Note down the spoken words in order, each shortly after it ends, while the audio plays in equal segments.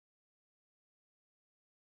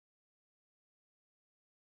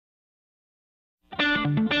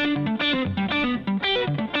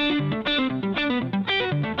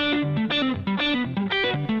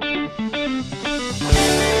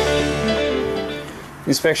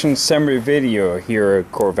Inspection summary video here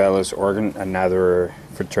at Corvallis, Oregon, another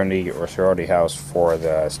fraternity or sorority house for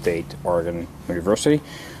the State Oregon University.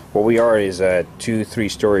 What we are is a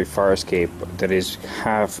 2-3-story fire escape that is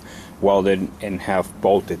half welded and half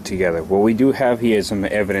bolted together. What we do have here is some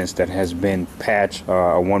evidence that has been patched.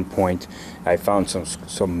 At one point I found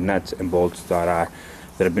some nuts and bolts that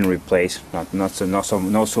have been replaced. Not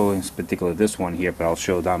so in particular this one here, but I'll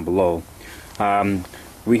show down below.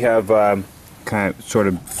 We have kind of sort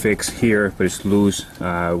of fixed here, but it's loose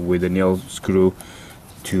with a nail screw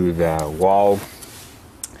to the wall.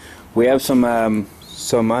 We have some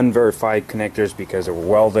unverified connectors because they were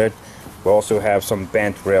welded. We also have some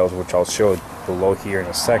bent rails, which I'll show below here in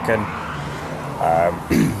a second.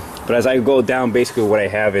 But as I go down, basically what I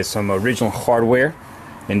have is some original hardware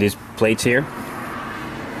in these plates here,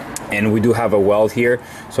 and we do have a weld here,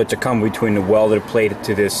 so to come between the welded plate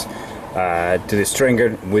to this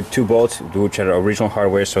stringer with 2 bolts, which are original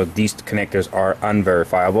hardware, so these connectors are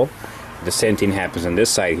unverifiable. The same thing happens on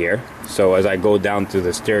this side here. So as I go down to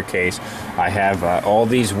the staircase, I have all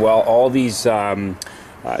these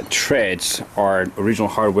treads are original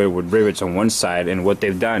hardware with rivets on one side, and what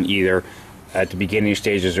they've done either at the beginning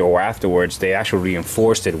stages or afterwards, they actually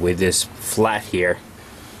reinforced it with this flat here,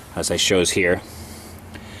 as I shows here.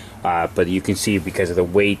 But you can see because of the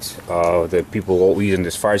weight of the people using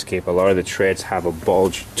this fire escape, a lot of the treads have a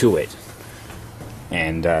bulge to it,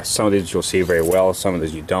 and some of these you'll see very well, some of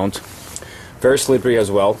these you don't. Very slippery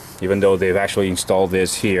as well, even though they've actually installed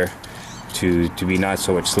this here to be not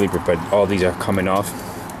so much slippery, but all these are coming off.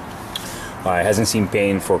 It hasn't seen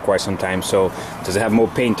paint for quite some time, so does it have more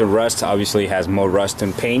paint than rust? Obviously it has more rust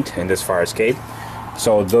than paint in this fire escape.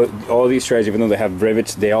 So all these treads, even though they have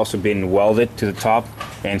rivets, they also been welded to the top,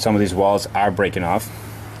 and some of these walls are breaking off.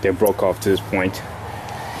 They broke off to this point.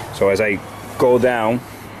 So as I go down,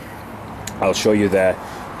 I'll show you the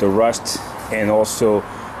rust and also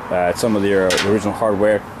some of the original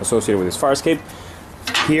hardware associated with this fire escape.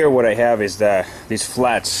 Here what I have is these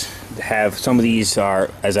flats have, some of these are,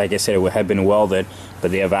 as like I said, have been welded,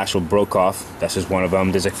 but they have actually broke off. That's just one of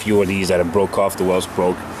them. There's a few of these that have broke off, the welds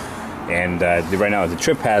broke. And right now it's a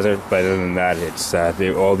trip hazard, but other than that, it's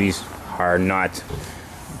all these are not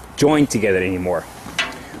joined together anymore.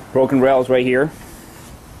 Broken rails right here,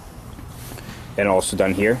 and also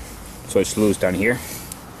down here, so it's loose down here.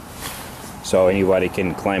 So anybody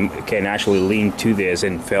can actually lean to this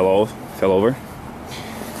and fell over.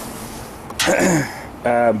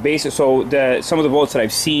 So some of the bolts that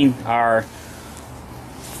I've seen I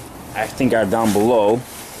think are down below.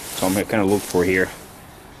 So I'm gonna kind of look for here.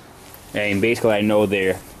 And basically I know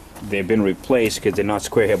they've been replaced because they're not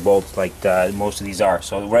square head bolts like most of these are.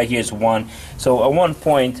 So right here is one. So at one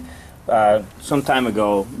point, some time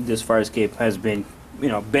ago, this fire escape has been,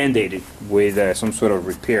 band-aided with some sort of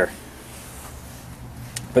repair.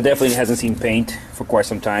 But definitely hasn't seen paint for quite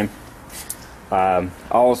some time.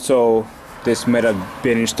 Also, this might have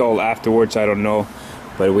been installed afterwards, I don't know.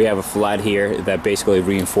 But we have a flat here that basically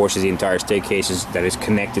reinforces the entire staircases that is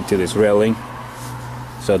connected to this railing.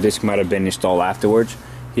 So this might have been installed afterwards.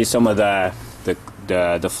 Here's some of the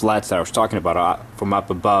flats that I was talking about from up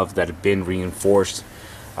above that have been reinforced.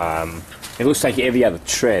 It looks like every other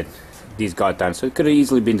tread these got done, so it could have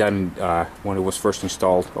easily been done when it was first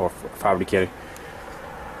installed or fabricated.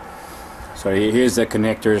 So here's the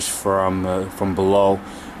connectors from below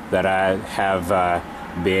that have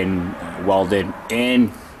been welded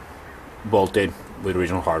and bolted with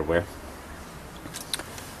original hardware.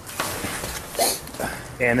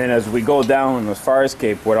 And then as we go down on the fire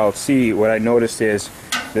escape, what I noticed is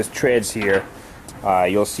this treads here.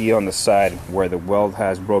 You'll see on the side where the weld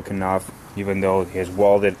has broken off, even though it is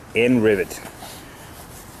welded and rivet.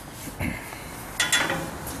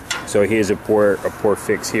 So here's a poor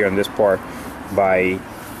fix here on this part by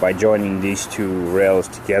joining these 2 rails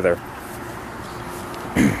together.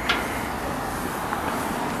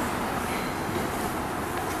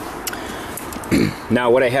 Now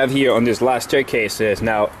what I have here on this last staircase is,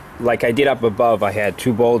 now like I did up above, I had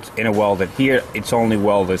 2 bolts and a welded. Here it's only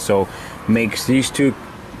welded, so makes these 2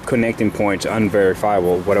 connecting points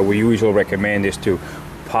unverifiable. What I would usually recommend is to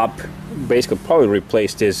basically probably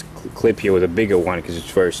replace this clip here with a bigger one because it's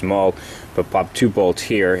very small, but pop 2 bolts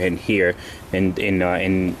here, and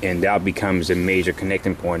that becomes a major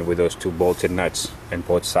connecting point with those 2 bolts and nuts on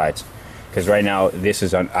both sides. Because right now this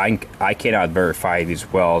is I cannot verify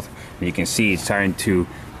this weld. You can see it's starting to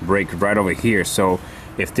break right over here. So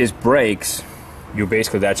if this breaks, you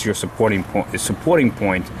basically, that's your supporting point, the supporting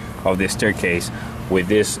point of this staircase with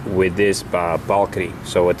this balcony.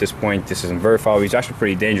 So at this point, this isn't verifiable. It's actually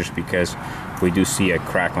pretty dangerous because we do see a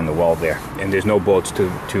crack on the wall there, and there's no bolts to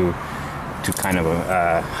kind of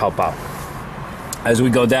help out. As we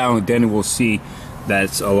go down, then we'll see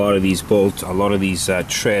that a lot of these bolts, a lot of these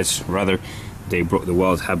treads, rather, the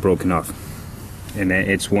welds have broken off, and then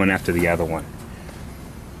it's one after the other one.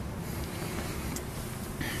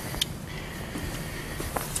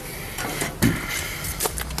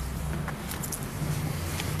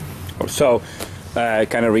 So,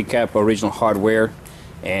 kind of recap original hardware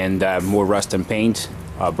and more rust and paint,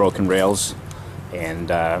 broken rails,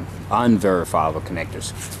 and unverifiable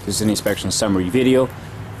connectors. This is an inspection summary video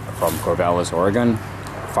from Corvallis, Oregon.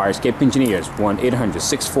 Fire escape engineers,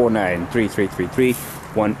 1-800-649-3333,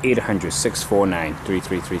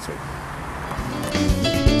 1-800-649-3333.